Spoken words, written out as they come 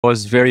I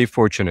was very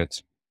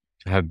fortunate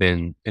to have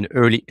been an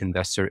early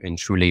investor in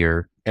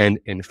TrueLayer and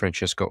in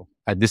Francesco.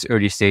 At this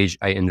early stage,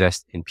 I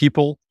invest in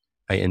people,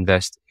 I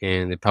invest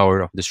in the power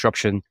of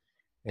disruption.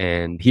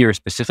 And here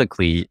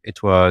specifically,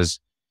 it was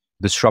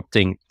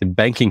disrupting the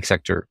banking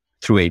sector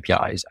through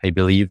APIs. I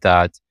believe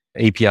that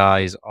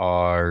APIs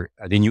are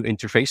the new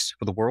interface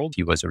for the world.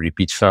 He was a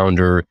repeat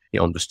founder. He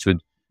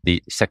understood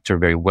the sector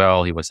very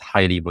well. He was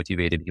highly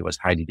motivated. He was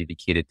highly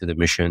dedicated to the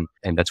mission.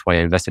 And that's why I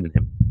invested in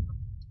him.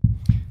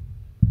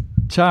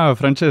 Ciao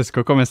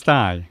Francesco, come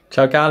stai?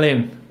 Ciao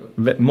Kalim,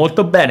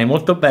 molto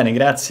bene,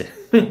 grazie.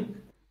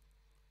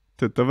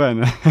 Tutto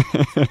bene.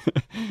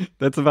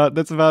 That's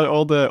about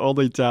all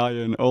the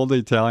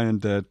Italian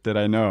that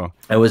I know.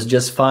 I was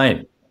just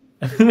fine.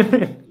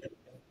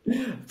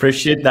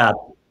 Appreciate that.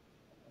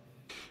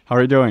 How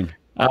are you doing?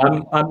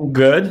 I'm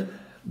good.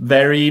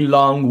 Very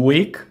long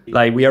week.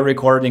 Like we are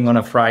recording on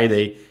a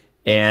Friday,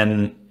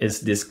 and it's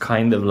this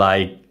kind of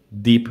like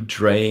deep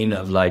drain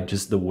of like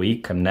just the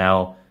week. I'm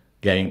now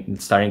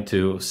starting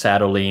to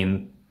settle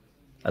in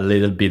a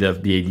little bit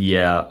of the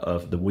idea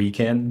of the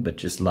weekend, but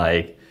just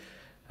like,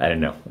 I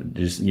don't know,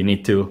 just you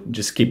need to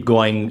just keep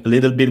going a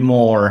little bit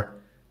more.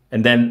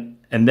 And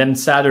then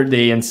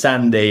Saturday and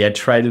Sunday, I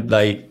try to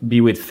like be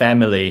with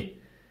family,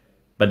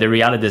 but the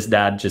reality is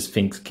that just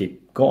things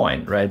keep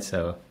going, right?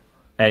 So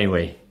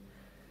anyway.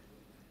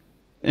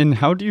 And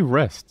how do you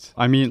rest?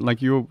 I mean,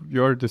 like you're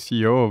the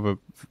CEO of a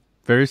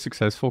very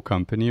successful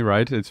company,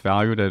 right? It's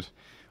valued at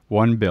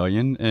 1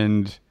 billion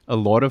and a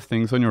lot of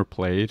things on your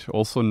plate.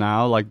 Also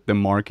now, like the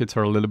markets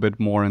are a little bit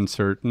more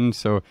uncertain.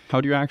 So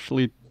how do you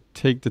actually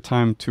take the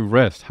time to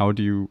rest? How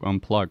do you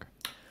unplug?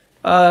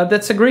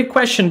 That's a great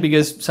question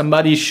because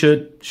somebody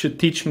should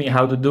teach me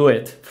how to do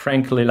it.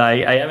 Frankly,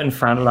 like I haven't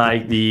found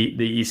like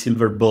the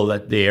silver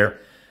bullet there.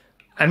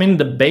 I mean,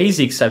 the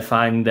basics I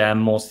find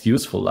them most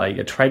useful. Like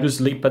I try to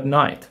sleep at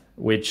night,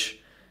 which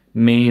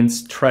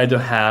means try to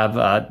have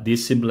a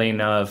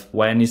discipline of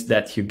when is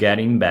that you get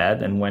in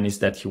bed and when is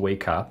that you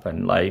wake up.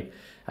 And like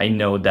I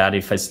know that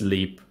if I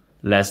sleep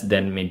less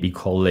than maybe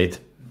call it,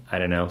 I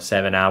don't know,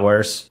 7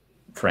 hours,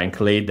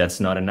 frankly,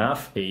 that's not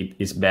enough. 8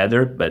 is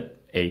better, but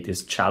 8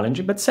 is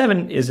challenging, but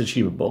 7 is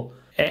achievable.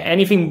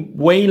 Anything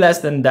way less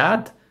than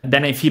that,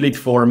 then I feel it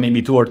for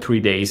maybe 2 or 3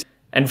 days.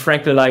 And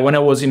frankly, like when I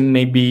was in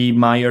maybe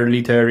my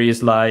early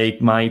 30s,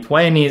 like my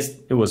 20s,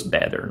 it was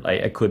better.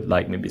 Like I could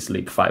like maybe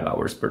sleep 5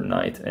 hours per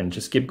night and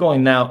just keep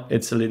going. Now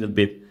it's a little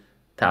bit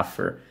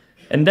tougher.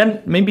 And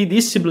then maybe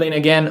discipline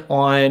again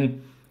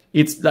on,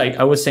 it's like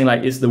I was saying,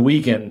 like it's the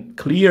weekend.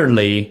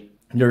 Clearly,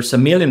 there's a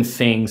million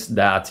things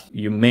that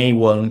you may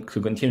want to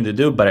continue to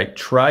do, but I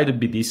try to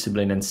be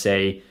disciplined and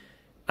say,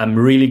 I'm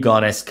really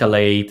gonna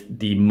escalate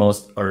the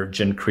most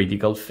urgent,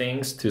 critical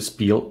things to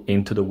spill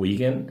into the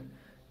weekend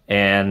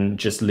and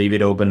just leave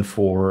it open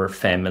for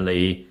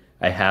family.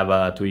 I have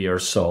a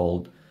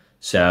 2-year-old,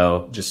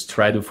 so just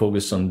try to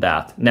focus on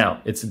that.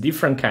 Now, it's a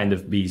different kind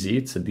of busy.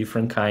 It's a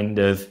different kind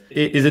of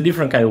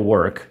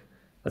work.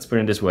 Let's put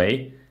it this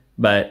way,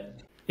 but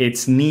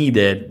it's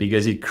needed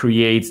because it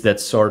creates that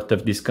sort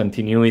of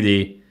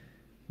discontinuity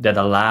that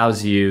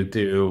allows you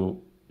to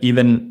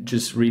even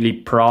just really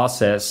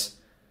process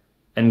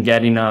and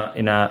get in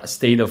a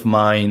state of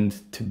mind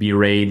to be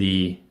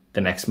ready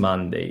the next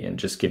Monday and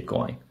just keep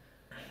going.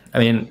 I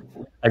mean,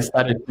 I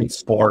started with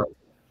sport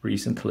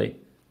recently,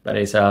 but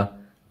it's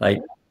like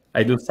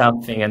I do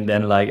something and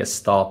then like I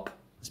stop.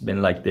 It's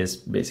been like this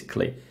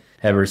basically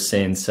ever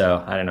since.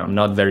 So I don't know. I'm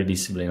not very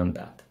disciplined on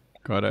that.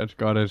 Got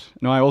it.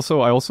 No, I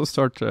also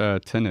start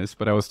tennis,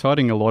 but I was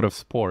starting a lot of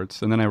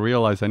sports, and then I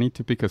realized I need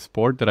to pick a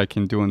sport that I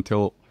can do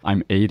until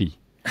I'm 80.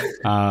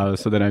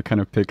 So then I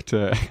kind of picked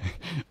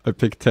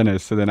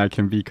tennis, so then I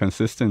can be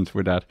consistent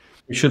with that.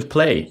 You should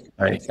play.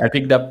 I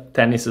picked up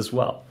tennis as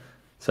well.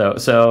 So we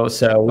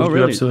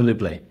should absolutely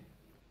play.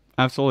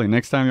 Absolutely.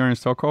 Next time you're in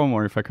Stockholm,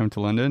 or if I come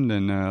to London,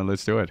 then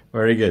let's do it.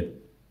 Very good.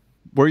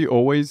 Were you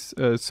always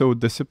so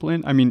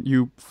disciplined? I mean,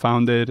 you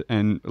founded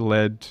and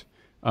led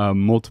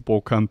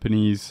multiple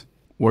companies.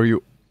 Were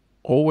you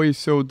always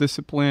so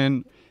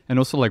disciplined? And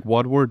also, like,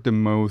 what were the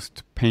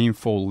most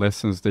painful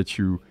lessons that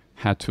you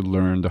had to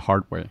learn the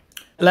hard way?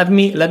 Let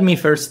me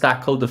first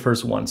tackle the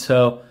first one.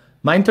 So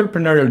my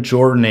entrepreneurial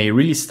journey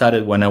really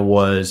started when I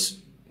was,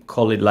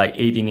 call it like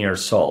 18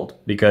 years old,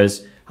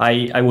 because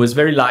I was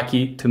very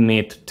lucky to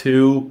meet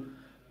 2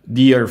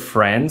 dear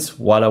friends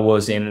while I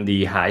was in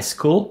the high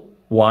school.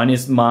 One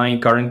is my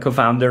current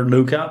co-founder,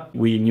 Luca.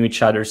 We knew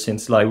each other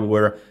since like we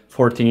were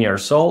 14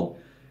 years old.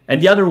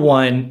 And the other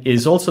one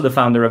is also the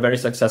founder of a very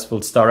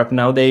successful startup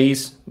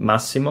nowadays,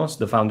 Massimos,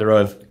 the founder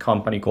of a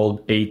company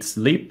called 8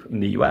 Sleep in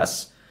the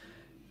US.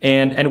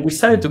 And we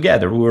started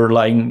together. We were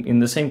like in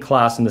the same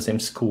class, in the same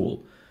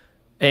school.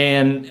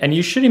 And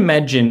you should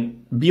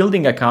imagine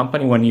building a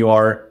company when you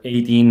are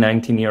 18,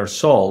 19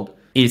 years old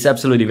is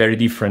absolutely very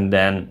different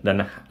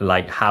than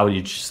like how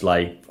you just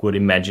like would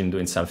imagine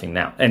doing something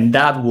now. And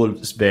that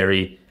was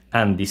very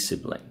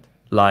undisciplined.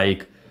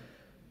 Like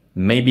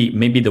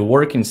maybe the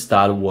working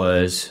style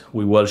was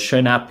we were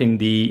showing up in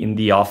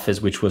the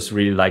office, which was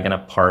really like an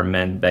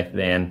apartment back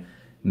then,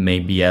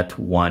 maybe at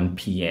 1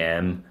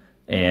 p.m.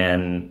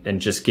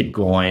 and just keep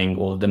going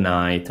all the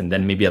night. And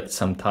then maybe at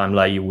some time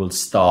like you will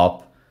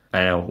stop.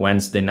 I don't know,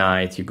 Wednesday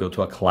night you go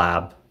to a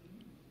club,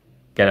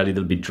 get a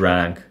little bit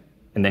drunk,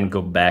 and then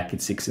go back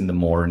at 6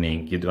 a.m.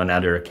 You do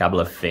another couple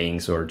of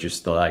things or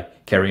just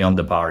like carry on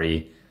the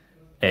party,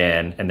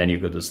 and then you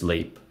go to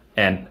sleep.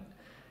 And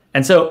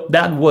so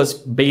that was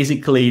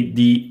basically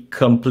the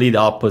complete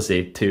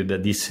opposite to the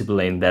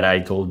discipline that I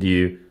told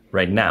you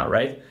right now,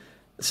 right?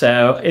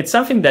 So it's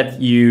something that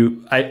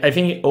I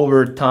think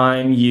over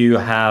time you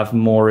have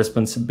more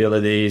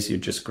responsibilities, you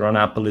just grown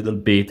up a little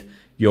bit,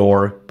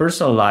 your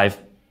personal life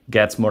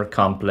gets more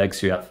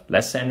complex, you have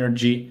less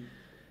energy,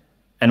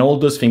 and all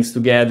those things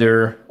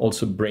together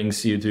also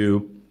brings you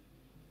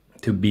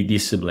to be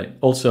disciplined.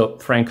 Also,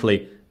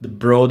 frankly, the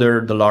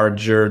broader, the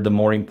larger, the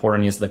more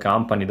important is the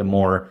company, the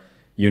more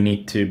you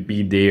need to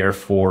be there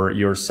for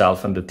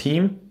yourself and the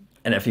team.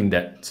 And I think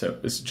that so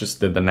it's just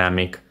the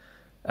dynamic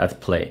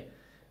at play.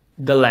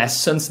 The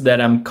lessons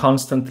that I'm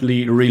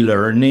constantly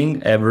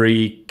relearning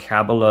every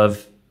couple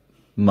of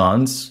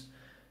months,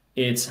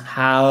 it's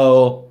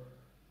how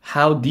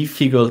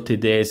difficult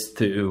it is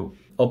to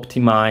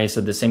optimize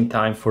at the same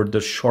time for the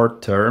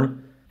short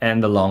term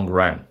and the long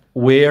run,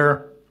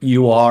 where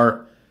you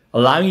are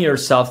allowing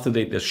yourself to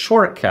take the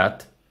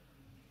shortcut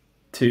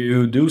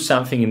to do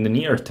something in the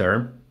near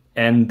term,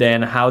 and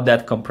then how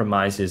that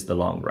compromises the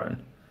long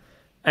run.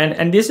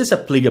 And this is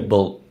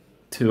applicable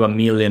to a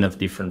million of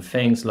different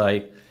things.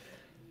 Like,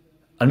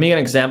 I'll make an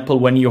example.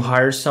 When you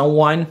hire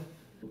someone,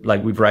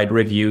 like we write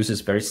reviews,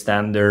 it's very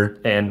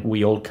standard, and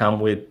we all come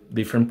with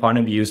different point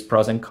of views,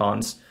 pros and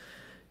cons.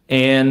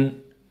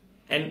 And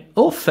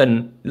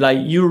often, like,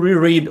 you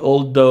reread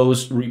all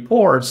those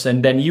reports,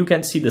 and then you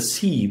can see the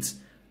seeds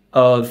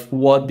of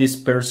what this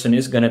person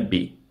is going to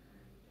be.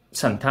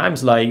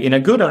 Sometimes, like, in a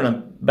good or a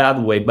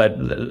bad way, but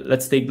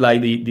let's take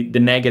like the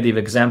negative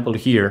example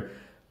here.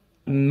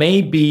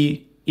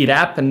 Maybe it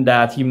happened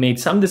that you made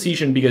some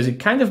decision because it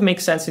kind of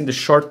makes sense in the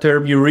short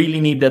term. You really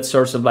need that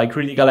source of like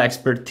critical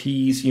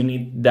expertise. You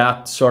need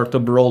that sort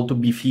of role to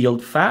be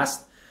filled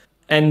fast.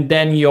 And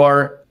then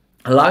you're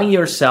allowing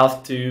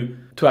yourself to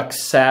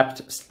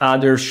accept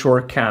other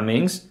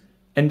shortcomings.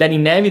 And then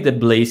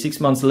inevitably, 6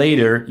 months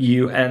later,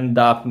 you end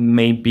up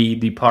maybe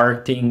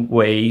departing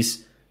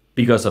ways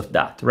because of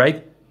that,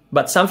 right?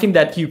 But something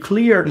that you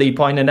clearly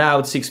pointed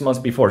out 6 months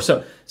before.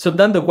 So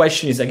then the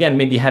question is, again,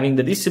 maybe having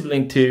the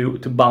discipline to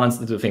balance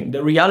the two things.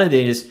 The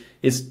reality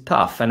is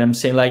tough. And I'm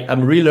saying, like,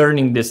 I'm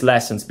relearning these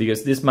lessons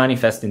because this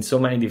manifests in so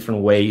many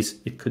different ways.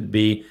 It could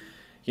be,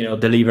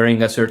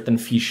 delivering a certain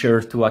feature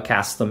to a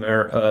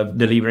customer,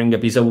 delivering a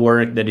piece of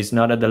work that is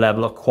not at the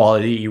level of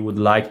quality you would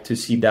like to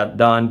see that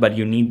done, but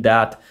you need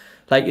that.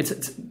 Like,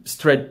 it's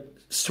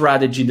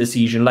strategy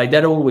decision. Like,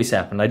 that always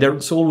happens. Like,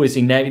 there's always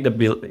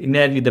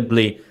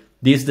inevitably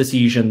this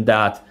decision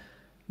that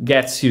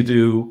gets you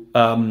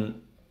to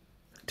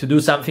do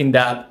something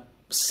that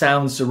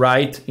sounds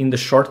right in the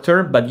short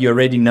term, but you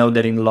already know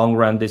that in the long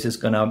run this is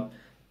gonna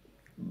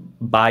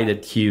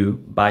bite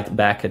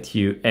back at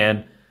you,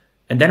 and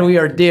then we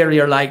are there.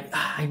 You're like,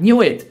 I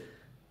knew it,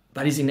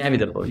 but it's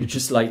inevitable. You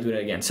just like do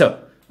it again. So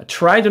I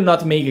try to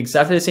not make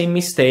exactly the same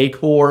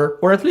mistake,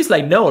 or at least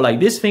like no, like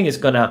this thing is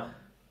gonna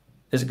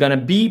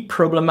be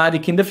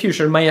problematic in the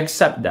future. I might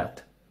accept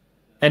that.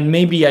 And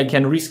maybe I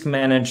can risk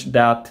manage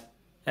that.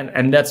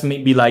 And that's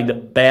maybe like the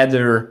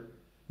better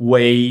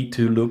way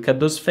to look at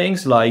those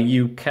things. Like,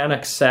 you can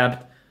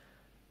accept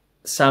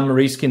some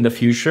risk in the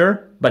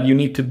future, but you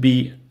need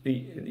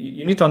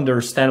to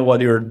understand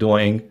what you're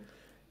doing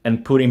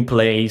and put in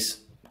place,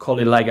 call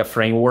it like a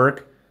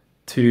framework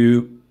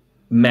to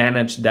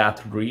manage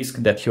that risk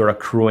that you're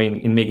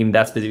accruing in making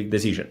that specific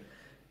decision.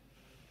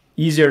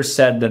 Easier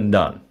said than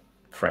done,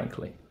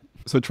 frankly.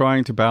 So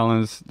trying to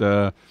balance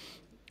the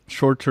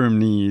short-term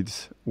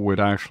needs with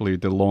actually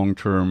the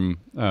long-term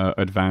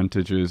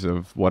advantages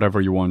of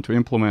whatever you want to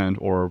implement,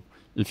 or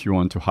if you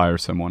want to hire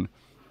someone.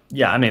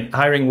 Yeah, I mean,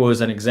 hiring was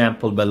an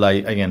example, but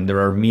like, again, there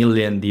are a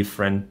million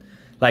different,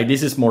 like,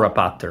 this is more a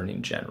pattern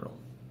in general.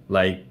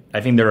 Like, I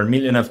think there are a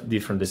million of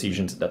different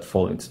decisions that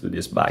fall into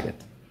this bucket.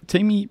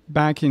 Take me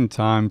back in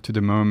time to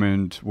the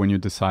moment when you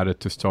decided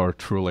to start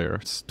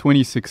TrueLayer. It's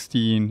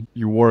 2016,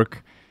 you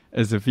work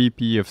as a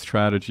VP of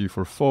strategy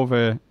for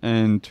Fove,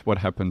 and what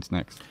happens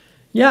next?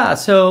 Yeah,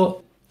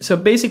 so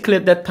basically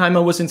at that time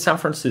I was in San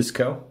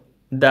Francisco.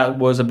 That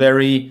was a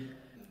very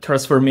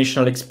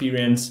transformational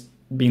experience,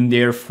 being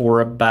there for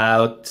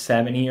about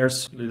 7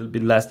 years, a little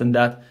bit less than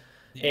that.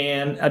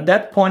 And at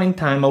that point in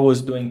time, I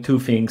was doing two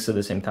things at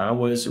the same time. I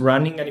was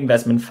running an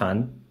investment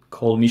fund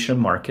called Mission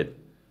Market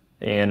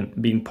and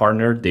being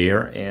partnered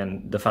there.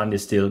 And the fund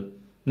is still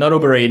not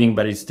operating,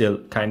 but it's still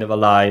kind of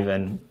alive.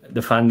 And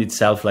the fund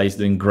itself is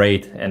doing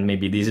great. And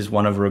maybe this is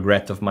one of the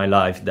regrets of my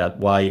life, that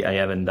why I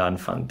haven't done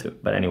fund two.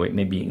 But anyway,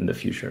 maybe in the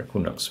future,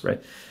 who knows,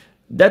 right?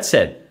 That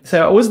said,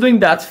 so I was doing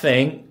that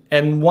thing.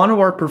 And one of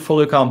our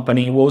portfolio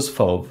company was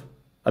Fove.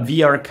 a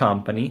VR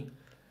company,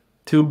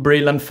 two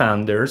brilliant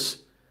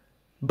founders,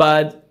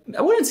 but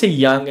I wouldn't say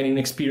young and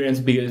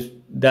inexperienced because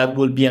that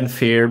would be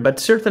unfair, but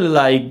certainly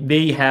like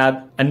they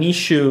had an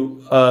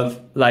issue of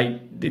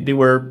like they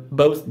were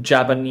both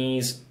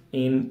Japanese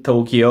in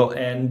Tokyo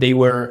and they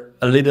were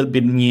a little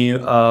bit new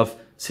of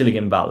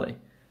Silicon Valley.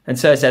 And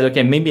so I said,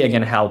 okay, maybe I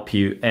can help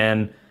you.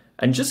 And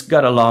just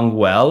got along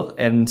well.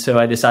 And so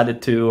I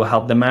decided to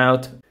help them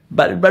out.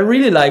 But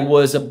really like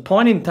was a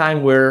point in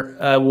time where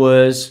I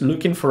was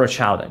looking for a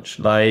challenge.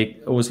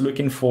 Like I was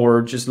looking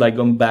for just like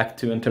going back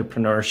to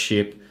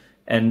entrepreneurship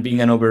and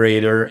being an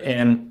operator.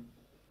 And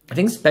I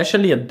think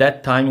especially at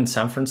that time in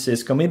San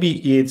Francisco,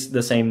 maybe it's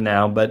the same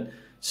now, but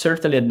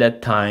certainly at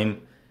that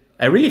time,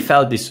 I really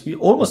felt this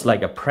almost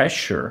like a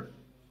pressure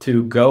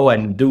to go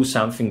and do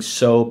something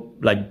so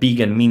like big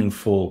and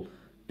meaningful,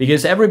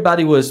 because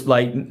everybody was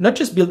like not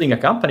just building a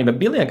company, but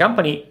building a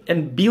company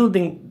and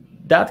building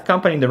that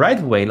company in the right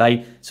way.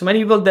 Like so many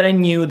people that I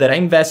knew that I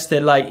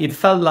invested, like it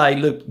felt like,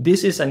 look,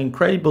 this is an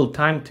incredible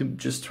time to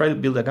just try to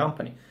build a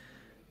company.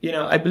 You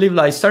know, I believe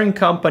like starting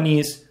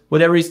companies,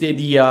 whatever is the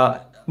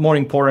idea, more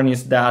important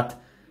is that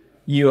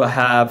you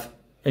have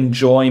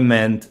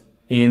enjoyment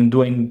in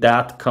doing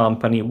that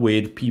company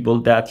with people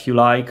that you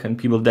like and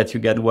people that you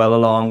get well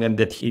along and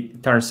that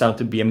it turns out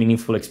to be a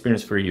meaningful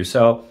experience for you.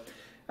 So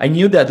I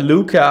knew that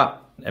Luca,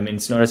 I mean,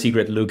 it's not a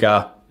secret,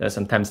 Luca,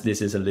 sometimes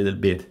this is a little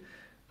bit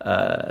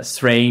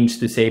strange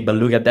to say, but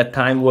Luca at that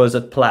time was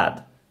at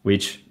Plaid,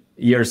 which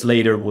years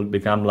later would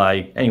become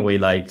like, anyway,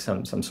 like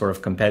some sort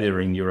of competitor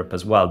in Europe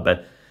as well.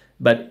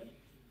 But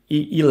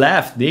he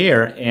left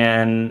there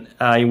and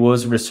I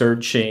was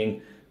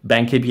researching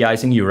bank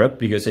APIs in Europe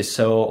because I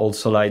saw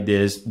also like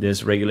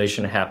this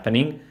regulation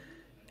happening.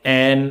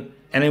 And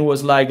it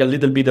was like a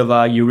little bit of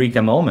a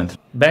eureka moment.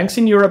 Banks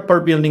in Europe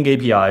are building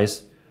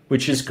APIs,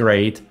 which is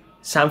great.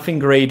 Something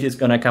great is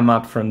going to come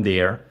up from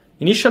there.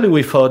 Initially,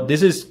 we thought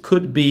this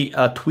could be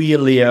a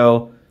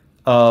Twilio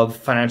of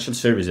financial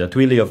services, a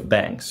Twilio of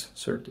banks,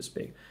 so to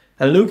speak.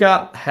 And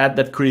Luca had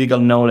that critical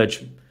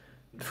knowledge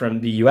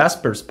from the US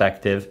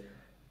perspective,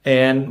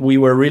 and we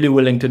were really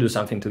willing to do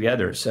something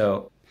together.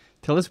 So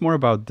tell us more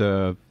about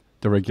the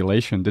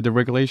regulation. Did the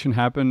regulation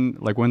happen?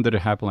 Like when did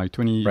it happen? Like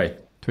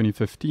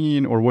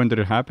 2015 or when did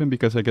it happen?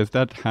 Because I guess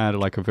that had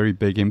like a very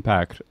big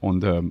impact on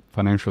the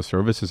financial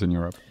services in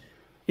Europe.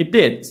 It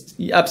did,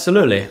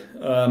 absolutely.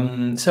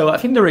 So I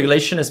think the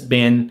regulation has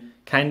been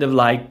kind of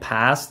like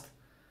passed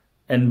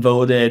and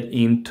voted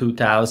in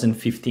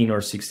 2015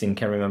 or 16,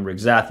 can't remember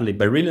exactly,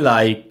 but really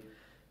like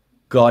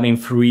got in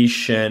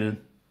fruition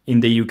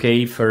in the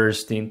UK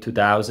first in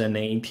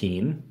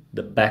 2018,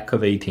 the back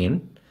of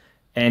 18,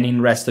 and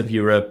in rest of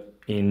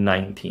Europe in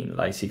 19,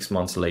 like 6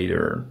 months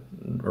later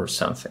or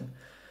something.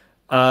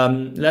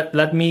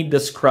 Let me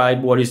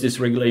describe what is this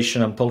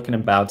regulation I'm talking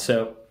about.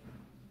 So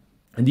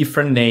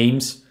different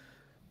names.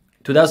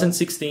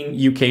 2016,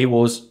 UK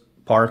was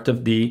part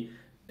of the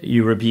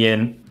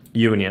European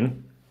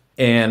Union.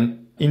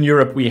 And in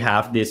Europe, we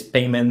have this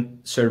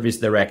Payment Service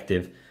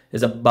Directive.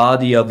 It's a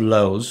body of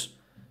laws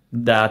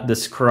that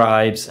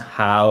describes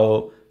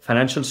how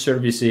financial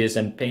services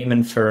and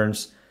payment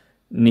firms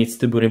needs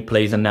to put in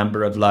place a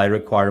number of live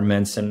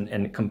requirements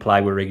and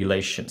comply with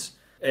regulations.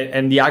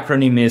 And the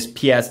acronym is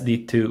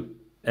PSD2.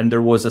 And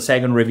there was a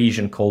second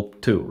revision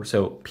called 2,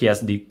 so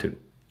PSD2.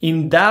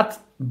 In that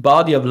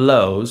body of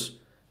laws,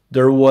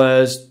 there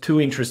was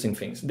two interesting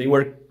things. They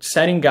were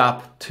setting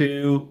up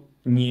two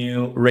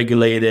new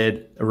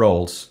regulated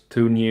roles,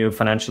 two new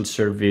financial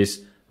service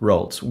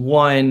roles.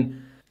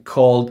 One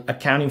called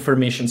Account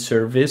Information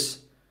Service,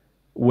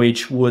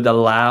 which would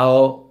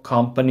allow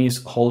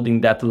companies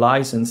holding that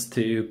license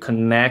to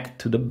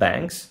connect to the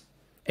banks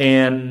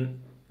and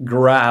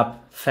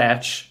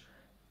fetch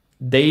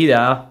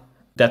data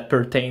that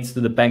pertains to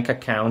the bank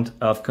account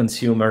of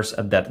consumers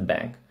at that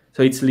bank.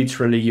 So it's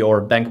literally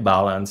your bank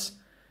balance,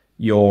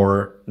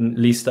 your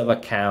list of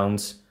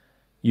accounts,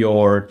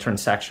 your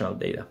transactional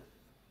data,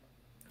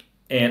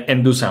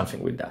 and do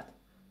something with that.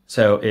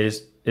 So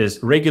is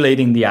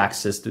regulating the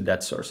access to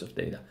that source of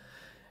data.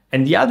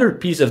 And the other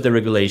piece of the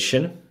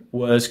regulation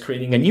was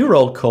creating a new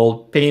role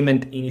called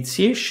Payment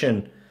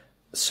Initiation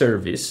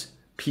Service,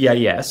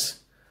 PIS,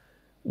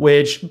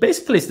 which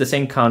basically is the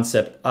same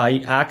concept. I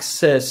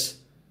access,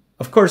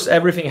 of course,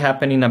 everything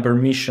happened in a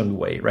permissioned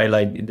way, right?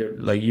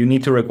 Like you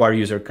need to require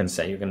user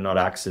consent. You cannot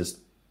access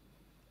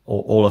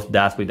all of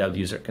that without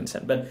user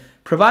consent. But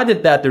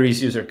provided that there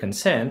is user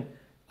consent,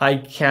 I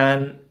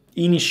can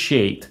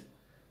initiate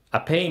a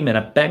payment,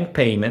 a bank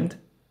payment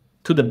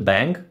to the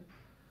bank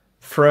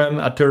from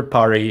a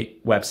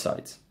third-party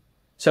website.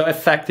 So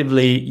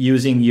effectively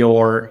using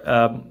your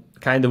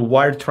kind of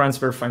wire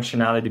transfer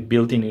functionality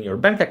built in your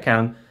bank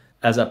account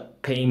as a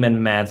payment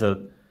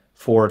method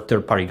for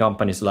third-party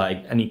companies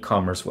like an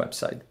e-commerce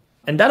website.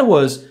 And that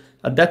was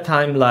at that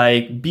time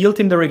like built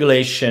in the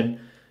regulation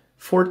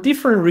for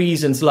different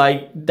reasons.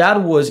 Like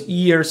that was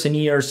years and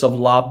years of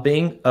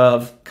lobbying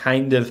of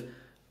kind of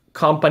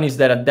companies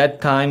that at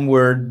that time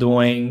were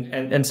doing,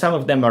 and some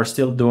of them are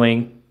still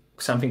doing,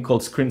 something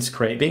called screen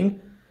scraping,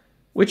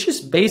 which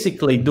is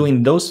basically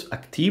doing those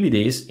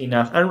activities in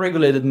an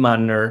unregulated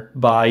manner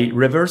by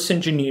reverse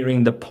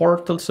engineering the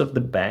portals of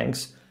the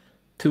banks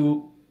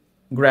to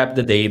grab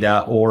the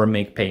data or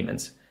make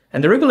payments.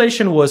 And the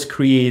regulation was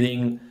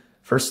creating,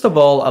 first of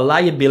all, a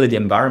liability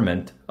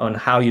environment on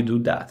how you do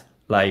that.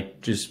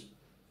 Like, just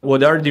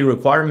what are the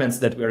requirements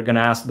that we're going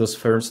to ask those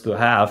firms to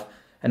have,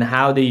 and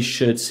how they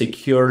should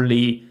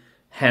securely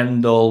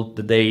handle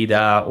the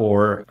data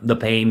or the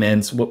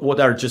payments. What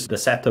are just the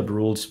set of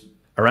rules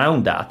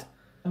around that?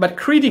 But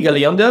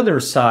critically, on the other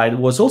side,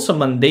 was also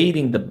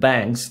mandating the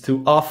banks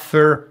to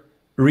offer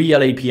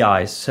real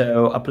APIs,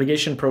 so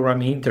application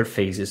programming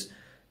interfaces,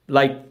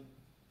 like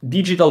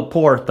digital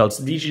portals,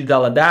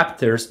 digital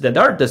adapters that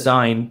are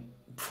designed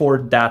for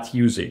that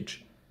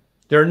usage.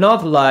 They're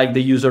not like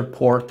the user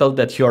portal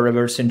that you're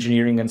reverse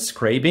engineering and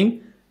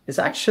scraping. It's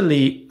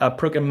actually a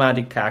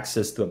programmatic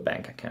access to a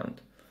bank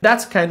account.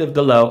 That's kind of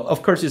the law.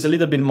 Of course, it's a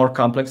little bit more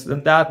complex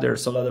than that.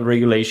 There's a lot of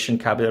regulation,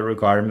 capital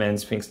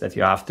requirements, things that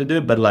you have to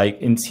do. But like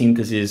in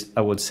synthesis,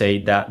 I would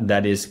say that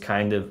that is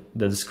kind of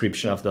the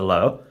description of the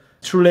law.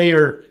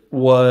 TrueLayer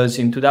was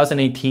in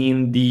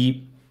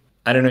 2018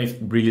 I don't know if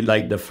really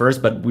like the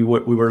first, but we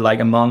were like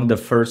among the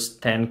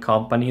first 10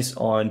 companies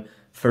on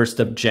 1st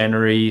of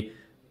January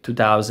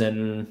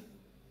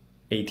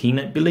 2018,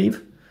 I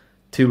believe,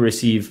 to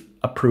receive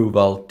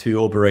approval to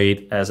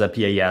operate as a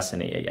PAS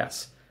and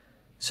AAS.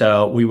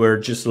 So we were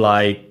just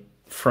like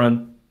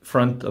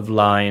front of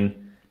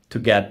line to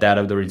get that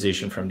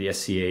authorization from the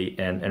SCA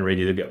and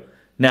ready to go.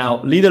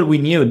 Now, little we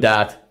knew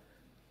that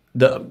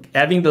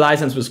having the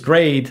license was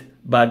great,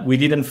 but we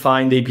didn't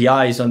find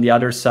APIs on the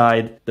other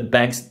side. The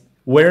banks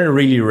weren't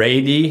really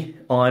ready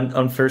on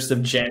 1st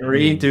of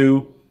January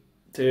to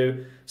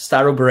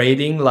start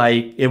operating.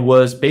 Like, it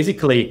was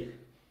basically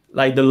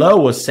like the law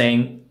was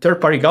saying,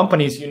 third-party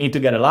companies, you need to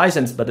get a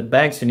license, but the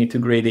banks, you need to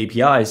create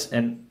APIs.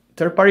 And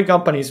third-party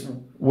companies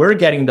were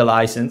getting the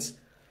license,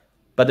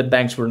 but the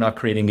banks were not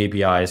creating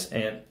APIs.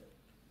 And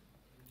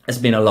it's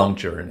been a long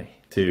journey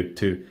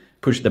to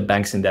push the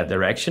banks in that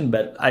direction.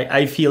 But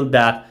I feel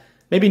that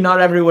maybe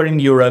not everywhere in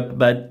Europe,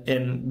 but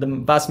in the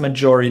vast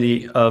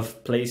majority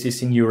of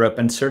places in Europe,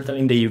 and certainly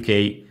in the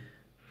UK,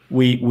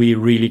 we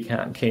really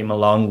came a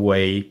long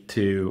way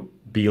to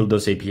build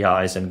those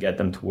APIs and get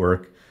them to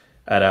work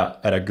at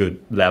a good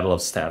level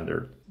of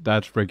standard.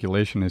 That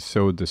regulation is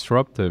so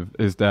disruptive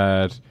is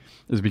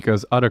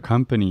because other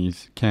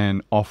companies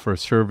can offer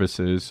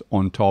services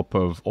on top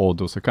of all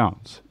those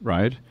accounts,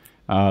 right?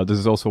 This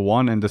is also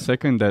one. And the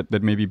second,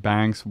 that maybe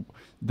banks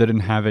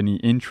didn't have any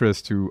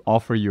interest to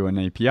offer you an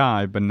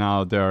API, but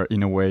now they're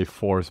in a way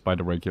forced by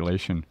the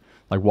regulation.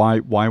 Like,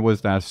 why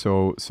was that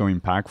so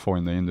impactful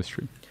in the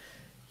industry?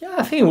 Yeah,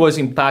 I think it was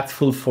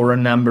impactful for a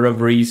number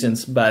of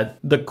reasons, but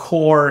the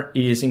core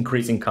is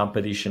increasing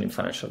competition in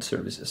financial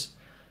services,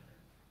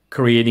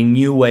 creating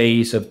new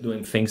ways of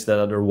doing things that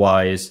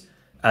otherwise,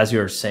 as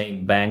you're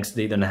saying, banks,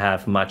 they don't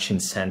have much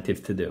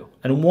incentive to do.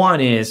 And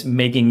one is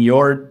making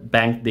your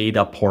bank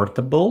data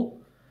portable,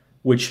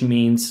 which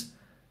means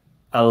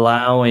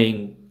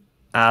allowing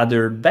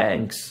other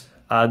banks,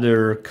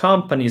 other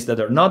companies that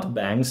are not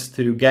banks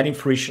to get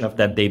information of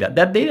that data.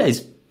 That data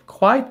is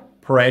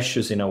quite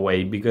precious in a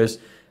way because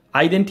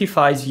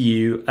identifies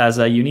you as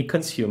a unique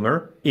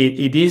consumer.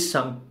 It is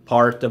some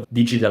part of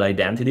digital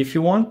identity, if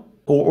you want,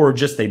 or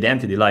just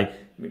identity. Like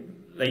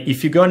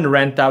if you go and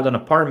rent out an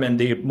apartment,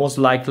 they're most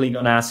likely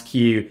going to ask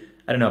you,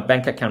 I don't know, a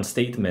bank account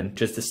statement,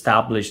 just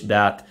establish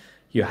that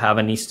you have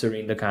an history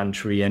in the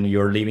country and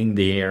you're living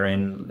there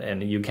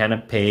and you can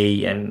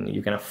pay and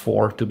you can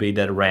afford to pay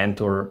that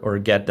rent or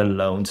get the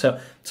loan. So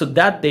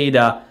that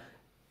data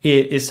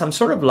is some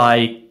sort of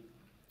like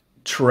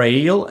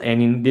trail,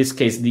 and in this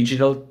case,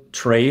 digital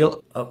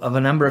trail of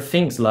a number of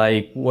things,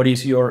 like what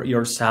is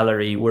your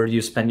salary, where do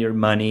you spend your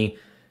money,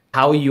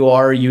 how you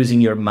are using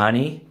your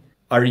money.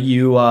 Are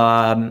you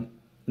a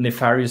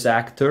nefarious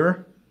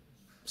actor?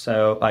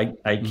 So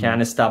I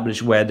can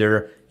establish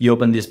whether you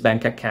open this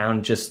bank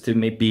account just to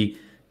maybe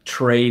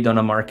trade on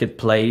a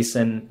marketplace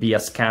and be a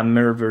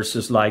scammer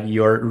versus like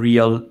your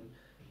real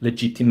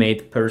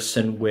legitimate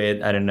person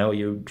with, I don't know,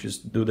 you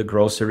just do the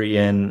grocery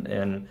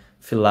and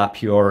fill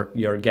up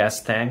your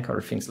gas tank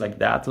or things like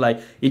that.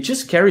 Like, it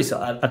just carries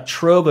a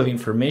trove of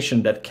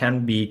information that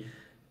can be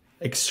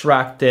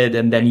extracted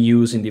and then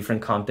used in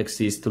different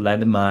contexts to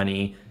lend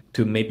money,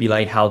 to maybe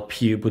like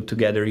help you put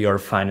together your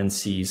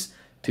finances,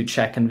 to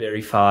check and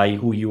verify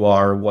who you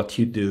are, what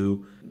you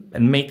do,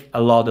 and make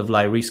a lot of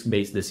like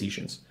risk-based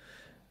decisions.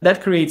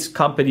 That creates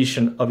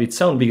competition of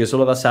its own, because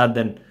all of a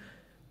sudden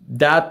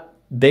that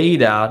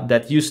data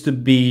that used to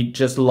be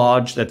just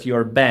lodged at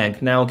your bank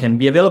now can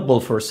be available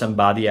for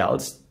somebody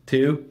else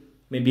to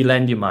maybe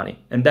lend you money.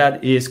 And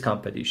that is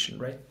competition,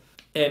 right?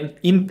 And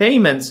in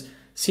payments,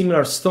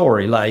 similar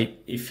story. Like,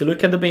 if you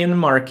look at the payment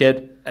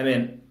market, I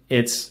mean,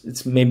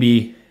 it's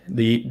maybe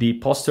the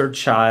poster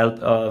child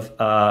of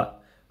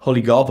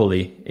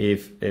oligopoly,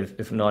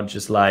 if not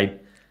just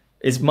like,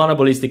 it's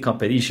monopolistic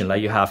competition.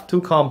 Like, you have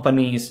two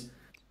companies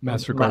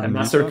MasterCard and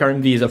Visa? MasterCard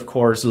and Visa, of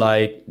course,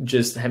 like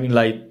just having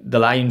like the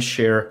lion's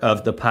share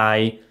of the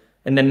pie.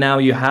 And then now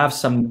you have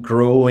some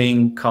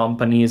growing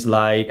companies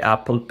like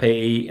Apple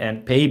Pay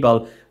and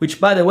PayPal,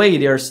 which, by the way,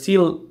 they are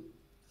still,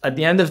 at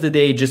the end of the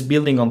day, just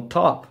building on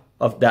top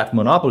of that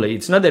monopoly.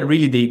 It's not that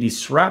really they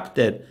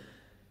disrupted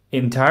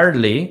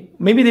entirely.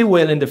 Maybe they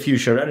will in the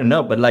future, I don't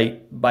know. But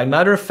like, by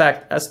matter of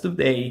fact, as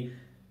today,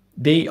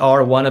 they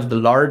are one of the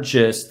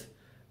largest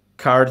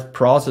card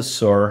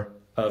processor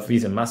of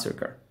Visa and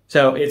MasterCard.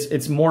 So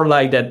it's more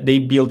like that they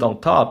build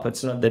on top.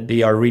 It's not that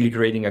they are really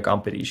creating a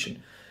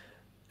competition.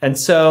 And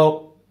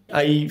so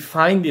I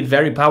find it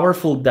very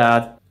powerful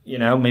that, you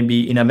know,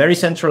 maybe in a very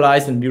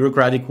centralized and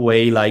bureaucratic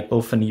way, like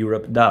often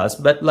Europe does,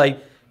 but like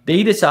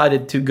they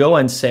decided to go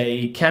and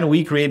say, can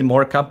we create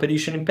more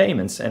competition in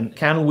payments? And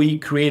can we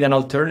create an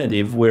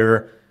alternative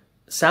where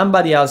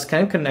somebody else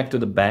can connect to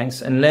the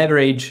banks and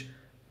leverage,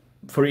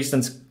 for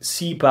instance,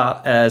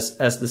 SEPA as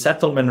the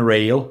settlement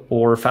rail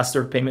or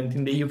faster payment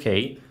in the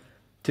UK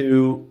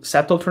to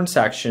settle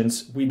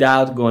transactions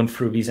without going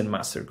through Visa and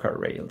MasterCard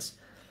rails.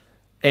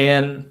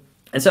 And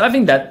so I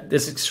think that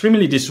is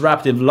extremely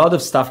disruptive. A lot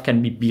of stuff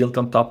can be built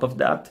on top of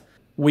that.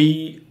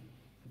 We,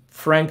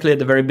 frankly, at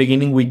the very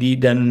beginning, we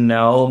didn't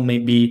know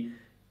maybe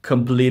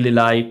completely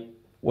like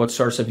what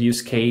sorts of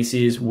use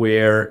cases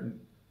were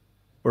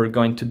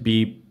going to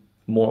be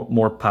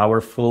more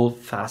powerful,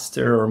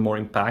 faster, or more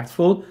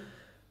impactful.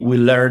 We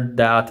learned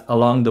that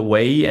along the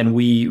way, and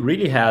we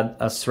really had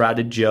a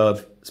strategy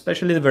of,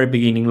 especially at the very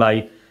beginning,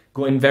 like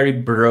going very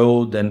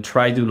broad and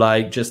try to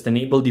like just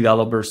enable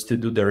developers to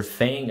do their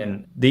thing,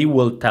 and they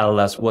will tell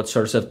us what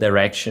sorts of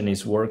direction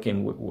is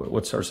working,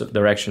 what sorts of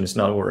direction is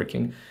not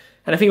working.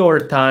 And I think over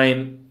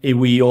time,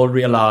 we all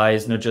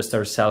realize, not just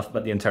ourselves,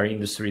 but the entire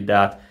industry,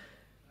 that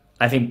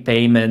I think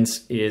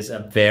payments is a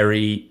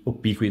very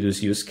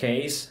ubiquitous use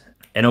case,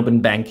 and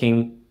open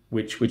banking,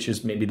 which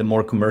is maybe the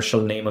more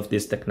commercial name of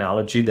this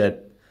technology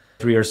that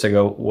 3 years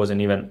ago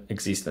wasn't even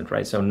existent,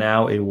 right? So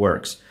now it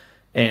works.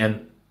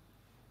 And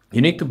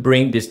you need to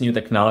bring this new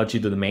technology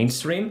to the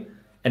mainstream,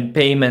 and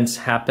payments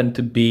happen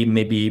to be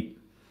maybe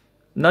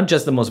not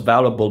just the most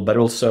valuable, but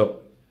also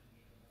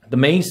the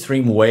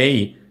mainstream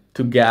way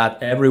to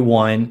get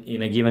everyone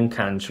in a given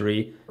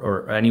country,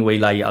 or anyway,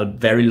 like a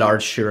very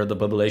large share of the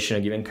population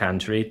in a given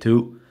country,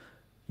 to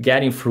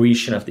get in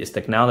fruition of this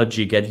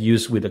technology, get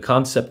used with the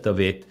concept of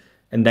it,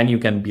 and then you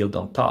can build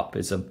on top.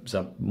 It's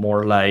a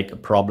more like a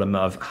problem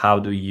of how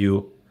do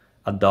you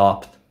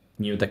adopt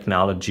new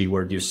technology,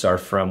 where do you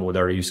start from, what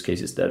are use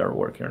cases that are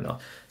working or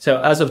not.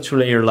 So as of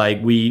TrueLayer, like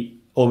we,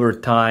 over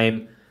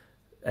time,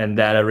 and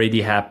that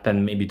already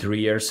happened maybe 3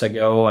 years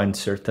ago, and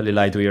certainly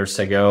like 2 years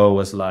ago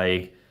was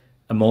like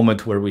a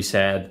moment where we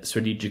said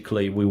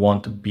strategically we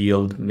want to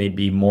build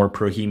maybe more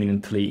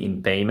prominently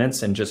in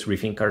payments and just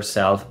rethink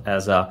ourselves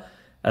as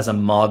a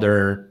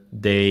modern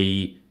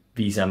day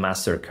Visa,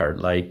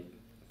 MasterCard. Like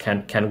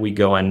can we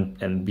go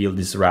and build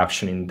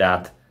disruption in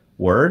that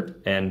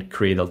word and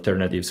create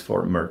alternatives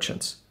for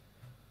merchants?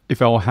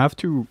 If I'll have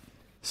to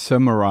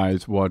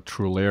summarize what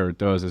TrueLayer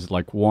does, is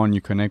like, one,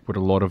 you connect with a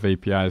lot of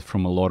APIs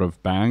from a lot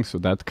of banks, so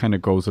that kind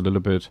of goes a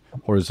little bit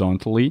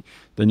horizontally.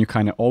 Then you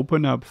kind of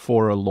open up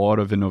for a lot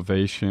of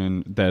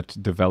innovation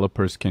that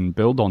developers can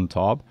build on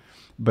top.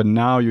 But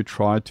now you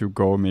try to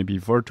go maybe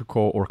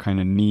vertical or kind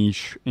of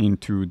niche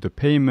into the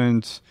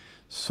payments,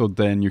 so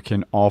then you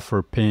can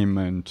offer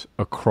payment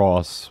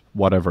across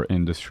whatever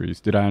industries.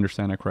 Did I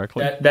understand that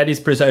correctly? That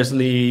is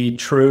precisely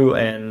true.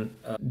 And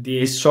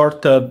the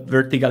sort of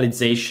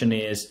verticalization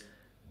is,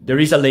 there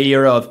is a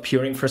layer of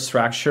pure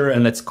infrastructure,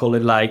 and let's call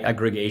it like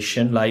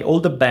aggregation. Like all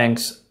the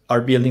banks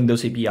are building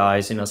those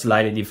APIs in a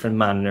slightly different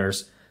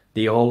manners.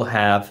 They all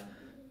have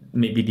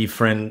maybe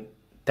different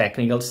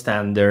technical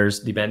standards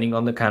depending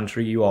on the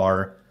country you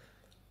are.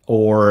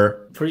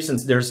 Or for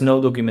instance, there's no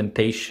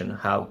documentation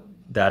how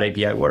that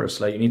API works.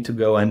 Like you need to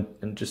go and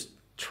just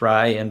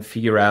try and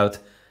figure out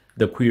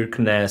the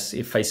quirkiness.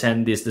 If I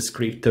send this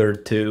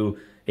descriptor to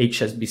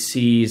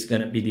HSBC, is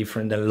going to be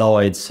different than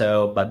Lloyd.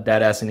 So, but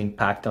that has an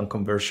impact on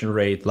conversion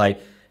rate. Like,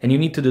 and you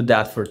need to do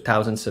that for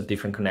thousands of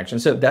different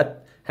connections. So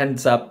that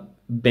ends up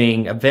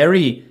being a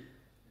very,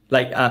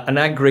 like an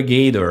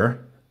aggregator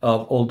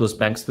of all those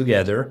banks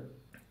together,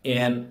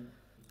 and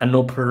an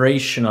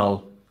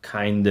operational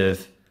kind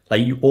of,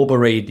 like you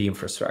operate the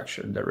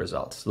infrastructure, the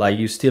results. Like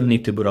you still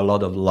need to put a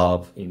lot of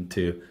love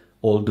into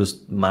all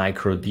those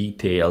micro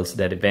details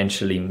that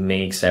eventually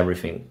makes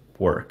everything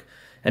work.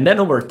 And then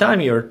over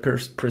time, you're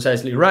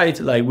precisely right.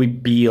 Like we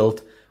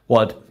built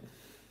like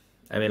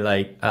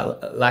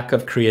a lack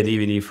of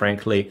creativity,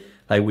 frankly,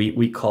 like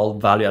we call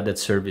value-added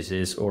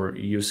services or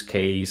use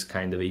case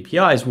kind of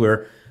APIs,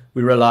 where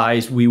we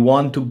realize we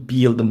want to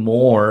build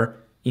more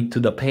into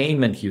the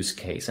payment use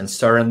case and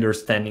start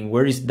understanding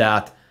where is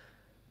that.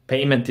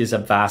 Payment is a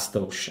vast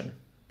ocean.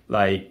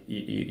 Like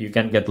you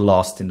can get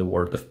lost in the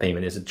world of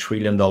payment. It's $1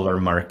 trillion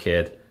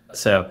market.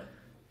 So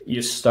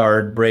you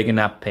start breaking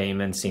up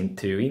payments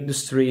into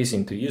industries,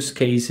 into use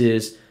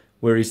cases.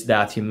 Where is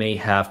that you may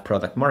have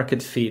product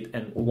market fit,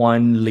 and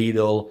one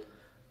little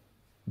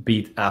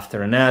bit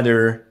after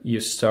another. You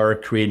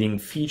start creating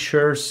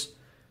features,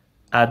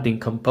 adding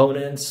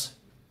components,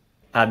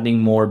 adding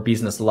more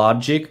business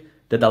logic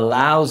that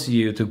allows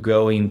you to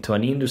go into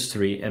an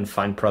industry and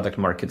find product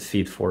market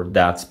fit for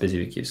that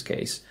specific use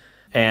case.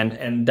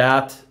 And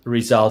that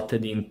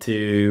resulted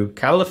into a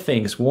couple of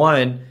things.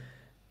 One,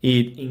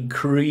 it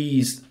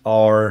increased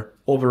our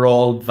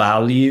overall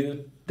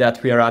value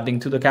that we are adding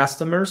to the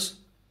customers,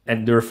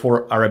 and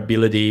therefore our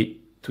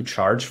ability to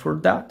charge for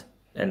that,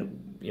 and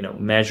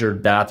measure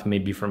that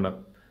maybe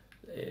from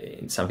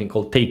something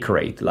called take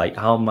rate, like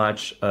how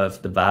much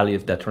of the value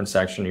of that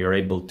transaction you're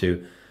able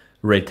to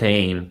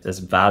retain as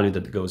value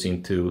that goes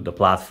into the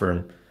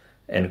platform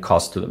and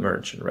cost to the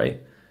merchant,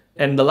 right?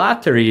 And the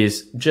latter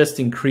is just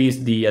increase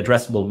the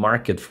addressable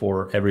market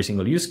for every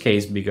single use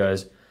case,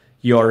 because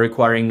you're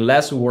requiring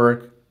less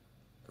work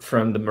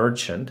from the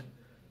merchant.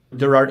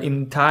 There are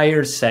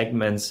entire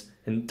segments,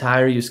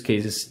 entire use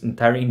cases,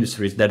 entire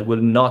industries that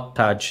will not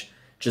touch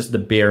just the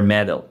bare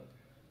metal.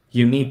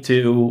 You need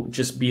to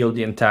just build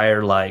the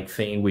entire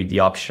thing with the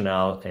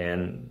optional.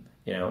 And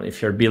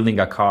if you're building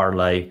a car,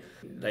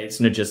 it's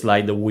not just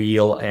the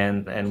wheel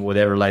and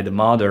whatever, the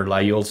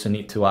motor. You also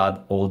need to add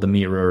all the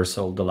mirrors,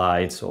 all the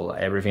lights, all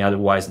everything.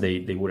 Otherwise,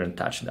 they wouldn't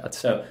touch that.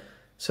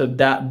 So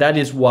that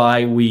is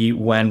why we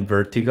went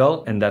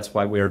vertical, and that's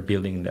why we are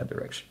building in that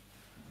direction.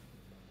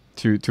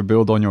 To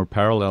build on your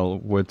parallel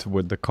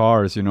with the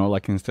cars,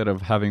 instead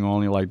of having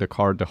only the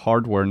car, the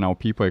hardware, now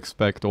people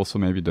expect also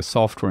maybe the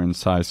software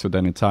inside. So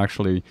then it's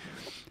actually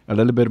a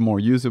little bit more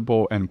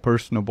usable and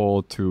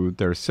personable to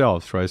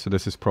themselves, right? So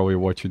this is probably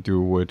what you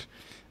do with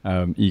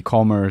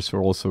e-commerce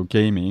or also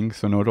gaming.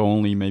 So not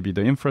only maybe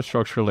the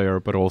infrastructure layer,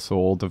 but also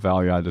all the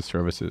value-added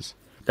services.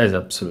 That's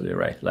absolutely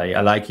right. I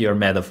like your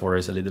metaphor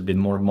is a little bit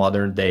more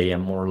modern day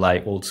and more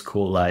old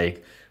school,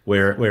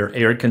 where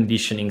air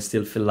conditioning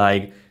still feel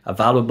like a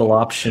valuable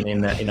option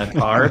in a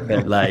car.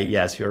 But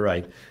yes, you're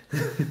right.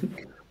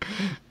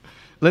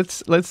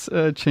 Let's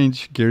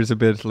change gears a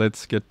bit.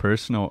 Let's get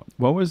personal.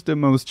 What was the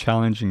most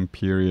challenging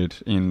period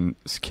in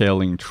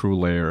scaling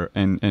TrueLayer,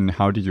 and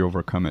how did you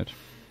overcome it?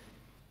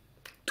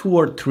 2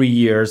 or 3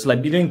 years,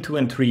 between 2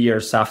 and 3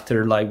 years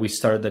after we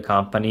started the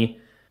company,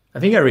 I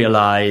think I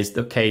realized,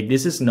 okay,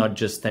 this is not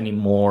just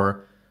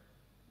anymore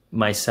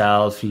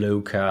myself,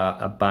 Luca,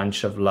 a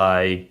bunch of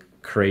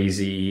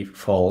crazy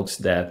folks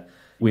that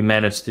we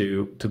managed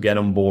to get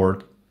on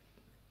board.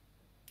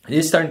 It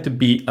is starting to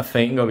be a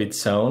thing of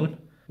its own,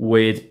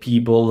 with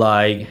people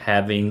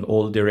having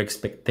all their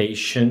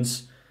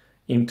expectations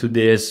into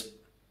this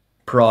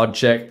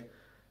project,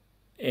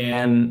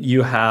 and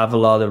you have a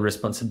lot of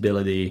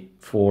responsibility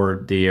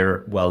for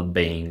their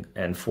well-being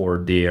and for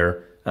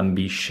their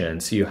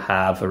ambitions. You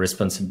have a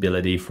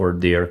responsibility for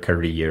their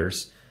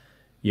careers.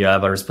 You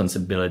have a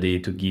responsibility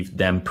to give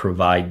them,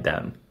 provide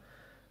them.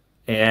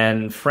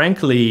 And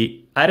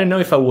frankly, I don't know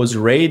if I was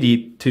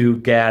ready to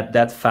get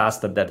that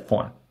fast at that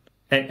point.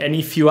 And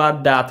if you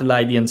add that,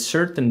 the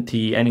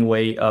uncertainty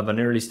anyway of an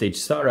early stage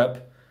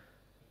startup,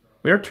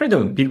 we are trying to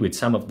compete with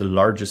some of the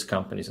largest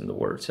companies in the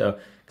world. So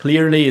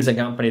clearly it's a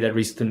company that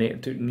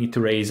need to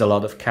raise a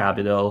lot of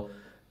capital.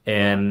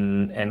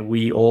 And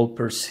we all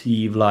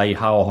perceive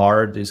how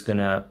hard it's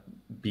gonna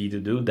be to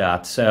do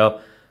that. So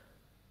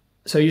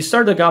you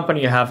start the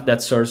company, you have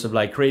that source of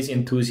crazy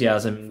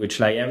enthusiasm, in which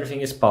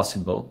everything is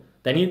possible.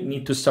 Then you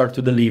need to start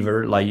to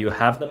deliver. You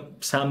have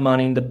some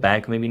money in the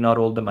bank, maybe not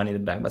all the money in the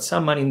bank, but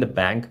some money in the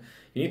bank.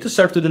 You need to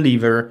start to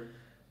deliver.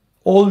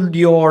 All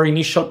your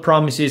initial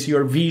promises,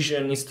 your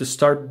vision needs to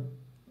start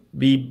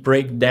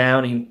break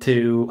down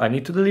into, I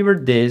need to deliver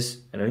this,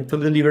 and I need to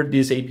deliver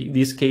this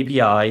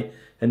KPI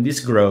and this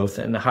growth,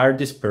 and hire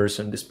this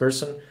person. This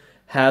person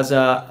has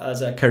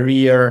a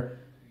career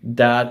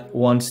that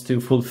wants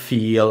to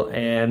fulfill,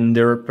 and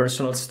their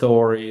personal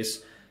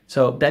stories.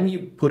 So then you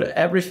put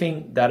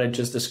everything that I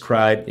just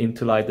described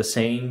into the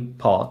same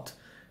pot,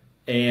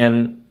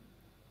 and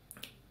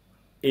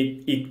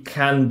it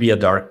can be a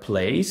dark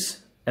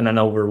place and an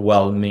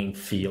overwhelming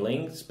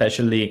feeling,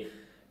 especially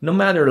no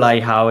matter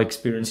how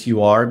experienced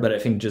you are, but I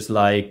think just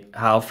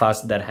how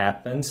fast that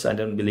happens. I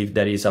don't believe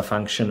that is a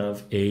function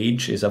of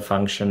age, is a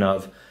function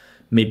of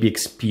maybe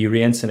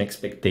experience and